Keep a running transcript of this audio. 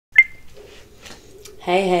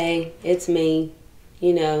Hey, it's me.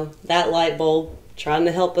 You know, that light bulb trying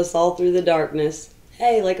to help us all through the darkness.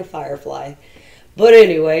 Hey, like a firefly. But,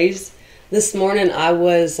 anyways, this morning I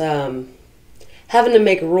was having to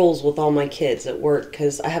make rules with all my kids at work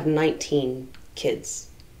because I have 19 kids.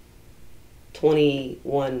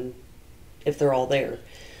 21 if they're all there.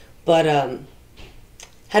 But,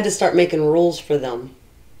 had to start making rules for them.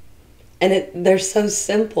 And they're so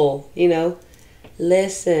simple, you know.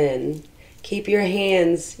 Listen. Keep your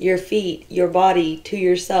hands, your feet, your body to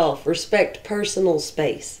yourself. Respect personal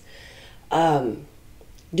space. Do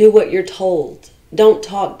what you're told. Don't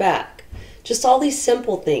talk back. Just all these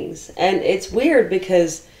simple things. And it's weird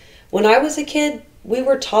because when I was a kid, we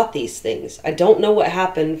were taught these things. I don't know what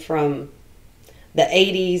happened from the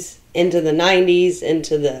 80s into the 90s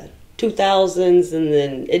into the 2000s, and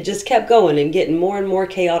then it just kept going and getting more and more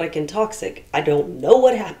chaotic and toxic. I don't know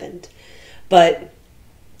what happened. But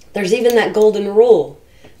there's even that golden rule,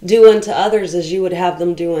 do unto others as you would have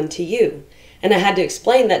them do unto you. And I had to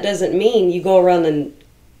explain that doesn't mean you go around and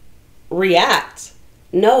react.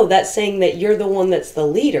 No, that's saying that you're the one that's the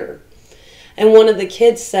leader. And one of the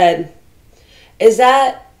kids said,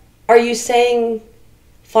 are you saying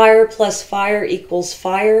fire plus fire equals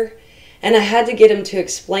fire? And I had to get him to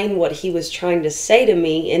explain what he was trying to say to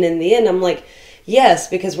me. And in the end, I'm like, yes,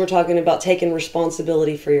 because we're talking about taking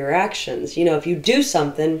responsibility for your actions. You know, if you do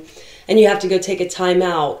something and you have to go take a time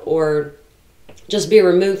out or just be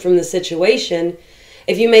removed from the situation,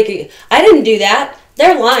 if you I didn't do that,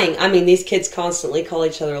 they're lying. I mean, these kids constantly call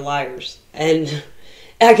each other liars. And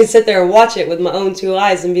I could sit there and watch it with my own two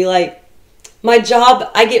eyes and be like, my job,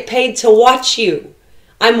 I get paid to watch you.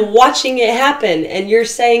 I'm watching it happen, and you're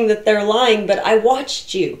saying that they're lying, but I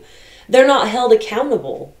watched you. They're not held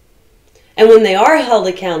accountable. And when they are held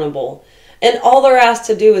accountable, and all they're asked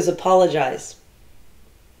to do is apologize.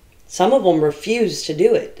 Some of them refuse to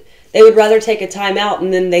do it. They would rather take a time out,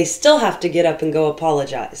 and then they still have to get up and go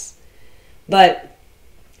apologize. But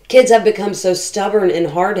kids have become so stubborn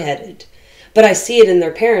and hard-headed. But I see it in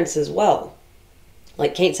their parents as well.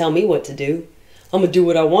 Like, can't tell me what to do. I'm going to do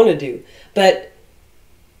what I want to do. But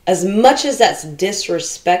as much as that's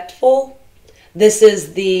disrespectful, this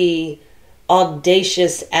is the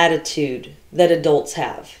audacious attitude that adults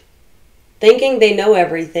have. Thinking they know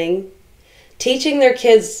everything, teaching their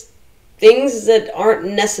kids things that aren't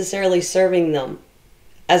necessarily serving them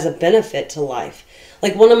as a benefit to life.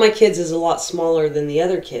 Like, one of my kids is a lot smaller than the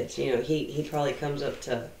other kids. You know, he probably comes up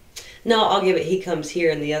to, no, I'll give it, he comes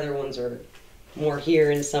here, and the other ones are more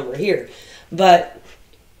here and some are here. But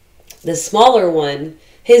the smaller one,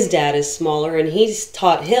 his dad is smaller, and he's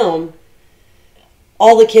taught him,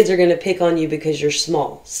 all the kids are going to pick on you because you're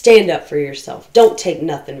small. Stand up for yourself. Don't take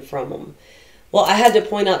nothing from them. Well, I had to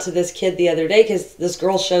point out to this kid the other day because this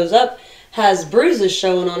girl shows up, has bruises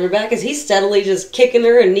showing on her back because he's steadily just kicking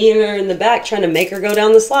her and kneeing her in the back, trying to make her go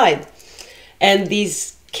down the slide. And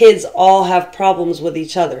these kids all have problems with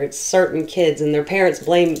each other. It's certain kids, and their parents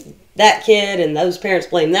blame that kid, and those parents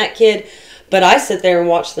blame that kid. But I sit there and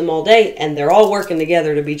watch them all day, and they're all working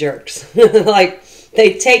together to be jerks. Like,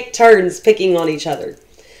 they take turns picking on each other.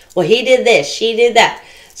 Well, he did this, she did that.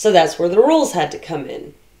 So that's where the rules had to come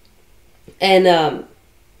in. And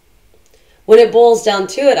when it boils down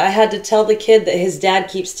to it, I had to tell the kid that his dad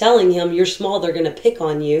keeps telling him, you're small, they're going to pick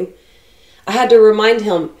on you. I had to remind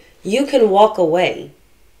him, you can walk away.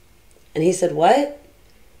 And he said, what?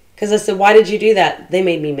 Because I said, why did you do that? They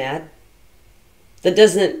made me mad. That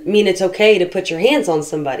doesn't mean it's okay to put your hands on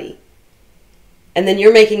somebody. And then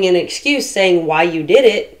you're making an excuse saying why you did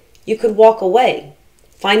it. You could walk away.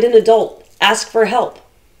 Find an adult. Ask for help.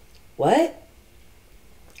 What?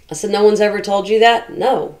 I said, no one's ever told you that?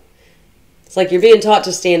 No. It's like you're being taught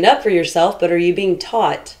to stand up for yourself, but are you being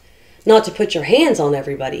taught not to put your hands on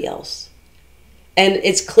everybody else? And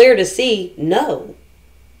it's clear to see, no.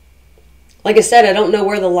 Like I said, I don't know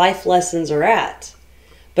where the life lessons are at.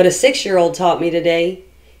 But a 6-year-old taught me today,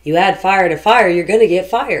 you add fire to fire, you're going to get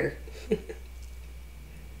fire.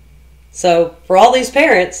 So for all these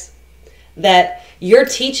parents that you're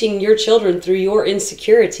teaching your children through your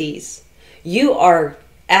insecurities, you are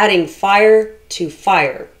adding fire to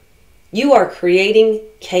fire. You are creating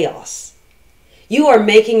chaos. You are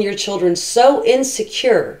making your children so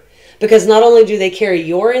insecure because not only do they carry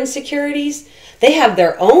your insecurities, they have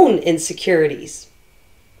their own insecurities.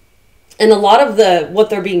 And a lot of what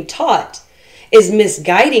they're being taught is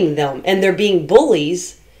misguiding them, and they're being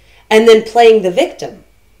bullies and then playing the victim.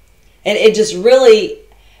 And it just really,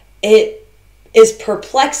 it is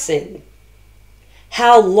perplexing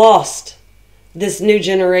how lost this new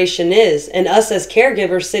generation is. And us as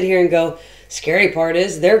caregivers sit here and go, Scary part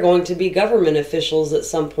is they're going to be government officials at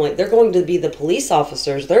some point. They're going to be the police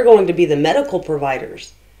officers. They're going to be the medical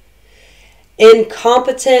providers.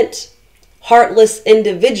 Incompetent, heartless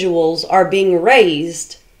individuals are being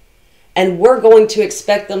raised, and we're going to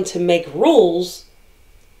expect them to make rules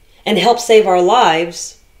and help save our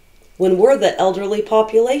lives when we're the elderly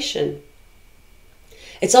population.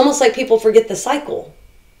 It's almost like people forget the cycle.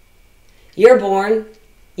 You're born,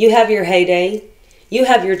 you have your heyday, you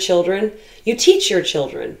have your children, you teach your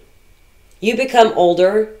children. You become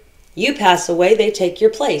older, you pass away, they take your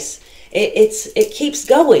place. It keeps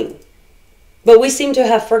going. But we seem to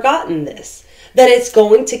have forgotten this, that it's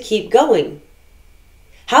going to keep going.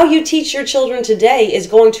 How you teach your children today is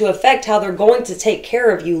going to affect how they're going to take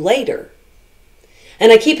care of you later.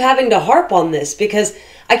 And I keep having to harp on this because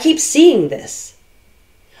I keep seeing this.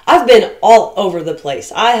 I've been all over the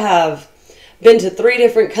place. I have been to 3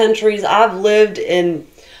 different countries. I've lived in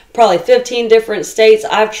probably 15 different states.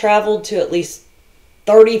 I've traveled to at least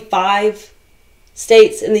 35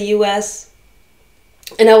 states in the U.S.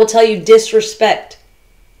 And I will tell you, disrespect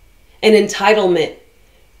and entitlement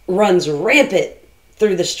runs rampant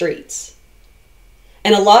through the streets.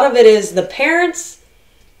 And a lot of it is the parents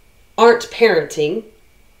aren't parenting.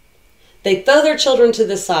 They throw their children to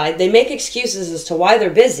the side. They make excuses as to why they're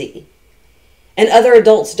busy. And other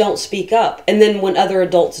adults don't speak up. And then when other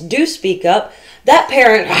adults do speak up, that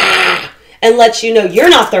parent and lets you know you're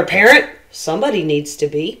not their parent. Somebody needs to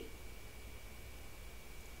be.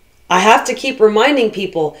 I have to keep reminding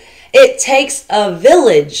people, it takes a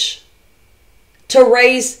village to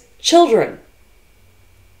raise children.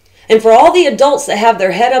 And for all the adults that have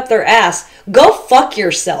their head up their ass, go fuck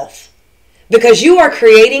yourself. Because you are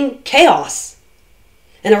creating chaos.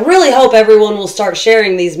 And I really hope everyone will start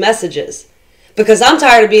sharing these messages. Because I'm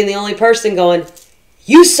tired of being the only person going,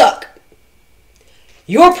 you suck.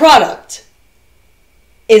 Your product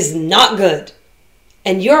is not good.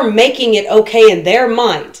 And you're making it okay in their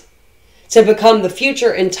mind to become the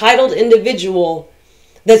future entitled individual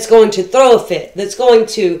that's going to throw a fit, that's going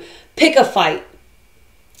to pick a fight,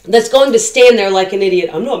 that's going to stand there like an idiot.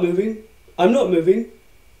 I'm not moving. I'm not moving.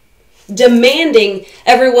 Demanding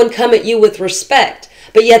everyone come at you with respect,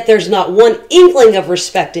 but yet there's not one inkling of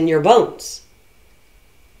respect in your bones.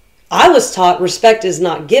 I was taught respect is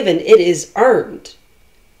not given, it is earned.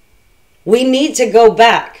 We need to go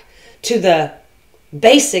back to the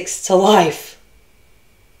basics to life.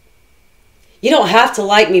 You don't have to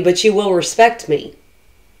like me, but you will respect me.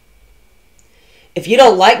 If you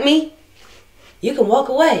don't like me, you can walk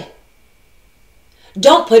away.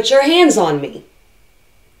 Don't put your hands on me.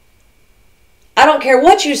 I don't care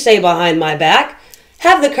what you say behind my back.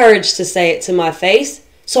 Have the courage to say it to my face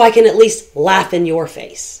so I can at least laugh in your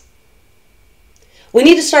face. We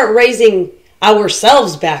need to start raising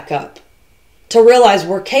ourselves back up to realize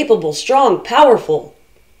we're capable, strong, powerful.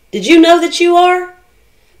 Did you know that you are?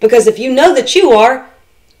 Because if you know that you are,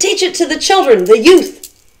 teach it to the children, the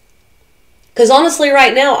youth. Because honestly,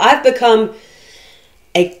 right now, I've become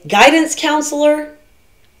a guidance counselor.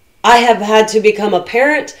 I have had to become a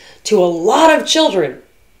parent to a lot of children.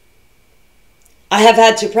 I have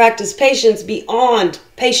had to practice patience beyond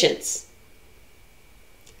patience.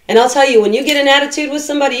 And I'll tell you, when you get an attitude with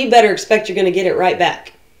somebody, you better expect you're going to get it right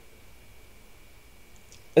back.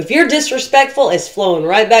 If you're disrespectful, it's flowing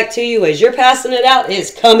right back to you. As you're passing it out,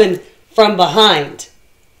 it's coming from behind.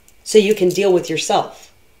 So you can deal with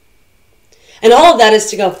yourself. And all of that is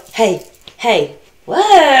to go, hey,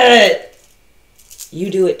 what? You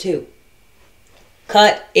do it too.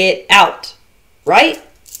 Cut it out. Right?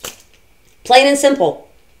 Plain and simple.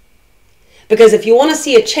 Because if you want to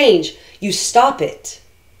see a change, you stop it.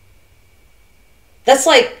 That's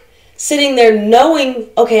like sitting there knowing,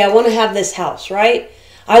 okay, I want to have this house, right?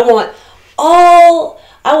 I want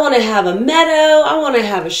to have a meadow. I want to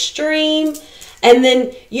have a stream. And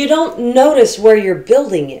then you don't notice where you're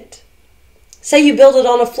building it. Say you build it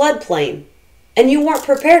on a floodplain and you weren't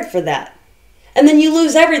prepared for that. And then you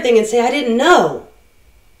lose everything and say, I didn't know.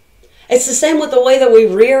 It's the same with the way that we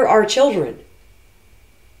rear our children.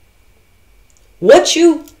 What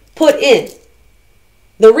you put in,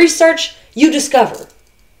 the research you discover,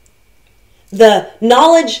 the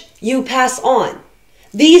knowledge you pass on,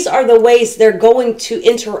 these are the ways they're going to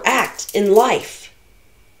interact in life.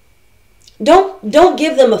 Don't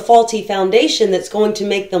give them a faulty foundation that's going to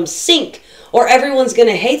make them sink, or everyone's going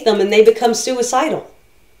to hate them and they become suicidal.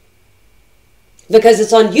 Because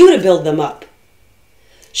it's on you to build them up.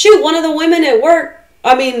 Shoot, one of the women at work,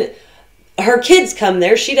 her kids come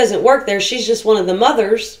there. She doesn't work there. She's just one of the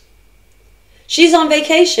mothers. She's on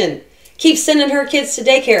vacation. Keeps sending her kids to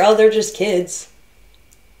daycare. Oh, they're just kids.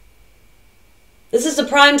 This is the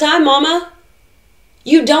prime time, Mama.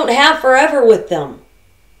 You don't have forever with them.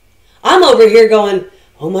 I'm over here going,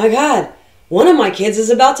 oh my God, one of my kids is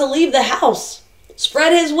about to leave the house.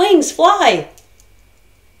 Spread his wings, fly.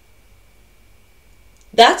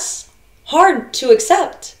 That's hard to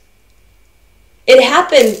accept. It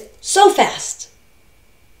happened so fast.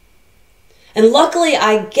 And luckily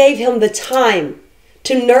I gave him the time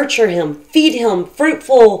to nurture him, feed him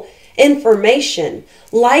fruitful information,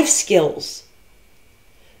 life skills.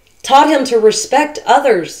 Taught him to respect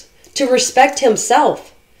others, to respect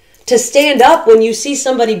himself, to stand up when you see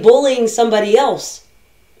somebody bullying somebody else.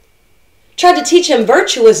 Tried to teach him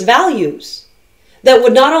virtuous values that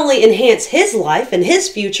would not only enhance his life and his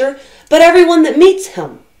future, but everyone that meets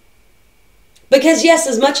him. Because yes,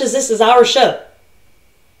 as much as this is our show,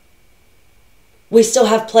 we still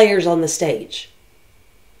have players on the stage.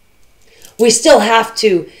 We still have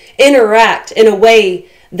to interact in a way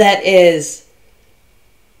that is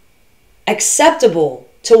acceptable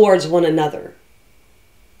towards one another.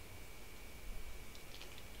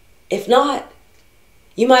 If not,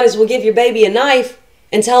 you might as well give your baby a knife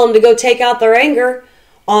and tell them to go take out their anger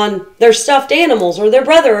on their stuffed animals or their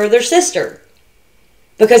brother or their sister.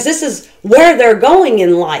 Because this is where they're going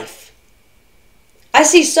in life. I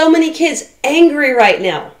see so many kids angry right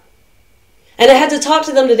now. And I had to talk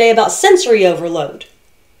to them today about sensory overload.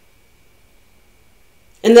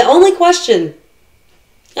 And the only question,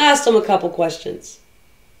 I asked them a couple questions.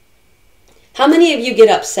 How many of you get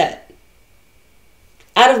upset?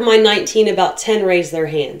 Out of my 19, about 10 raised their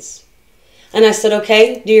hands. And I said,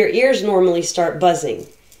 okay, do your ears normally start buzzing?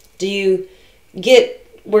 Do you get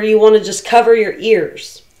where you want to just cover your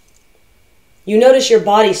ears? You notice your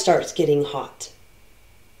body starts getting hot.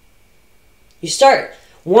 You start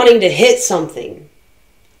wanting to hit something.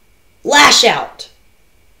 Lash out.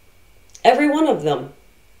 Every one of them.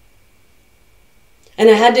 And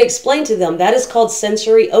I had to explain to them that is called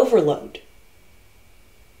sensory overload.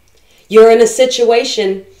 You're in a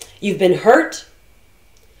situation, you've been hurt,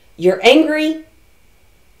 you're angry,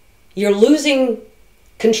 you're losing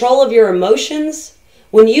control of your emotions.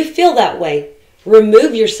 When you feel that way,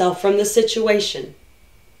 remove yourself from the situation.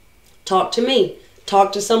 Talk to me.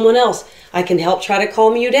 Talk to someone else. I can help try to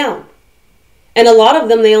calm you down. And a lot of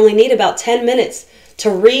them, they only need about 10 minutes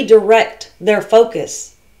to redirect their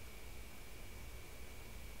focus.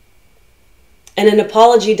 And an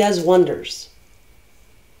apology does wonders.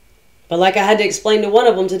 But like I had to explain to one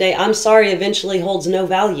of them today, I'm sorry eventually holds no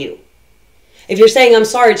value. If you're saying I'm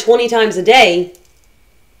sorry 20 times a day,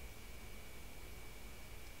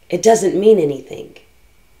 it doesn't mean anything.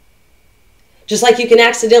 Just like you can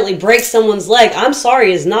accidentally break someone's leg, I'm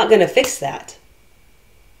sorry is not going to fix that.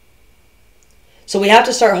 So we have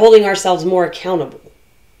to start holding ourselves more accountable.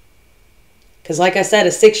 Because like I said, a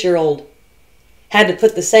 6-year-old had to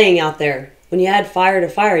put the saying out there, when you add fire to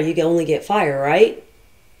fire, you can only get fire, right?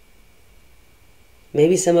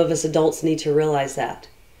 Maybe some of us adults need to realize that.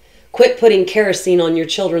 Quit putting kerosene on your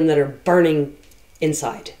children that are burning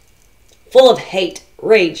inside. Full of hate,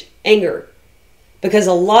 rage, anger. Because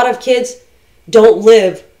a lot of kids don't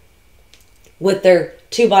live with their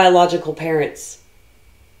 2 biological parents.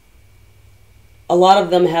 A lot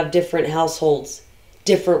of them have different households,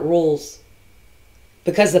 different rules.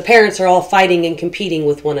 Because the parents are all fighting and competing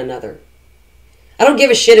with one another. I don't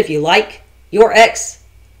give a shit if you like your ex.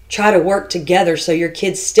 Try to work together so your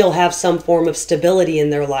kids still have some form of stability in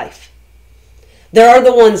their life. There are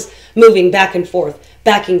the ones moving back and forth,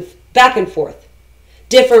 back and forth.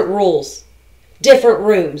 Different rules, different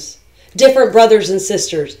rooms, different brothers and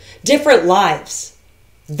sisters, different lives.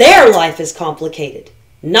 Their life is complicated,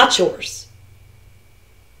 not yours.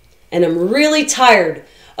 And I'm really tired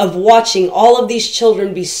of watching all of these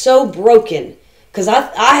children be so broken. Because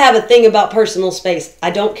I have a thing about personal space.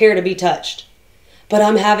 I don't care to be touched. But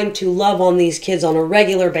I'm having to love on these kids on a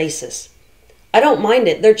regular basis. I don't mind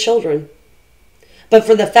it. They're children. But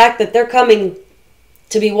for the fact that they're coming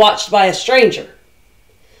to be watched by a stranger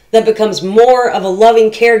that becomes more of a loving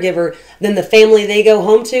caregiver than the family they go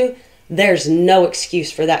home to, there's no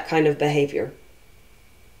excuse for that kind of behavior.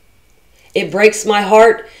 It breaks my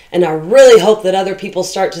heart, and I really hope that other people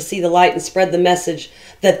start to see the light and spread the message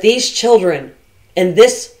that these children in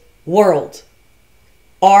this world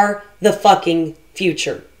are the fucking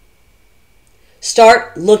future.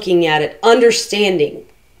 Start looking at it, understanding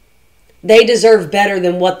they deserve better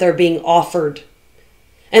than what they're being offered.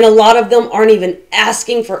 And a lot of them aren't even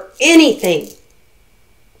asking for anything.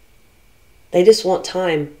 They just want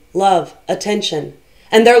time, love, attention.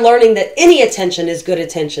 And they're learning that any attention is good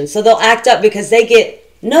attention. So they'll act up because they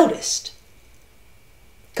get noticed.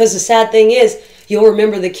 Because the sad thing is, you'll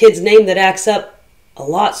remember the kid's name that acts up a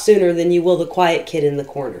lot sooner than you will the quiet kid in the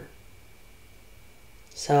corner.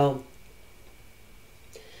 So,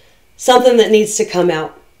 something that needs to come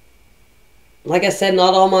out. Like I said,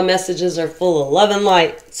 not all my messages are full of love and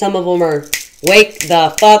light. Some of them are, wake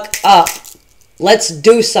the fuck up. Let's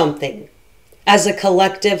do something as a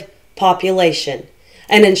collective population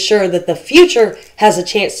and ensure that the future has a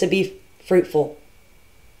chance to be fruitful.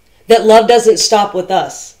 That love doesn't stop with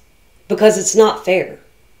us, because it's not fair.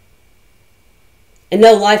 And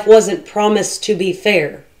no, life wasn't promised to be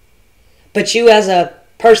fair. But you, as a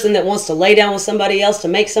person that wants to lay down with somebody else to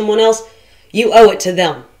make someone else, you owe it to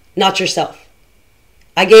them, not yourself.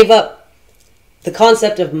 I gave up the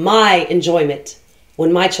concept of my enjoyment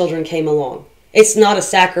when my children came along. It's not a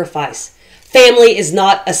sacrifice. Family is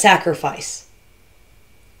not a sacrifice.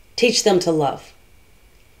 Teach them to love.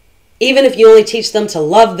 Even if you only teach them to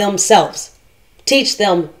love themselves, teach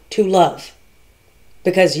them to love.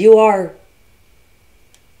 Because you are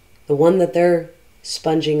the one that they're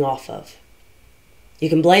sponging off of. You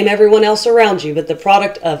can blame everyone else around you, but the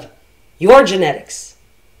product of your genetics,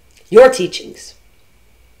 your teachings,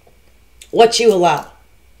 what you allow,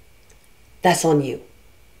 that's on you.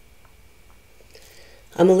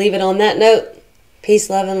 I'm going to leave it on that note. Peace,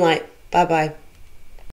 love, and light. Bye-bye.